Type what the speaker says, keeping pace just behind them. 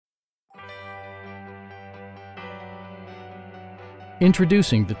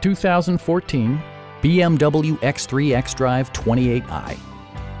Introducing the 2014 BMW X3 xDrive28i.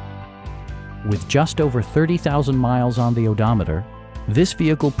 With just over 30,000 miles on the odometer, this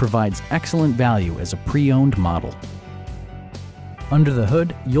vehicle provides excellent value as a pre-owned model. Under the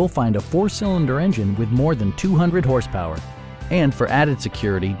hood, you'll find a 4-cylinder engine with more than 200 horsepower. And for added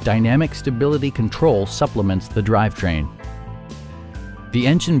security, dynamic stability control supplements the drivetrain. The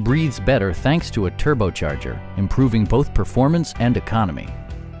engine breathes better thanks to a turbocharger, improving both performance and economy.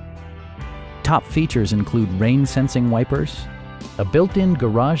 Top features include rain-sensing wipers, a built-in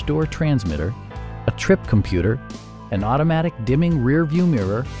garage door transmitter, a trip computer, an automatic dimming rear-view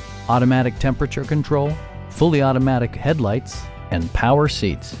mirror, automatic temperature control, fully automatic headlights, and power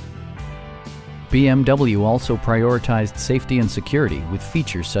seats. BMW also prioritized safety and security with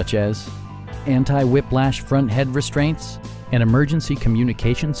features such as anti-whiplash front head restraints, an emergency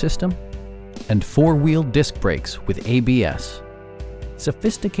communication system, and 4-wheel disc brakes with ABS.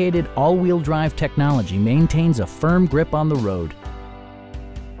 Sophisticated all-wheel drive technology maintains a firm grip on the road.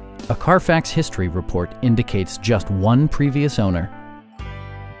 A Carfax history report indicates just one previous owner.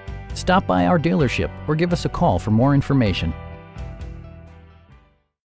 Stop by our dealership or give us a call for more information.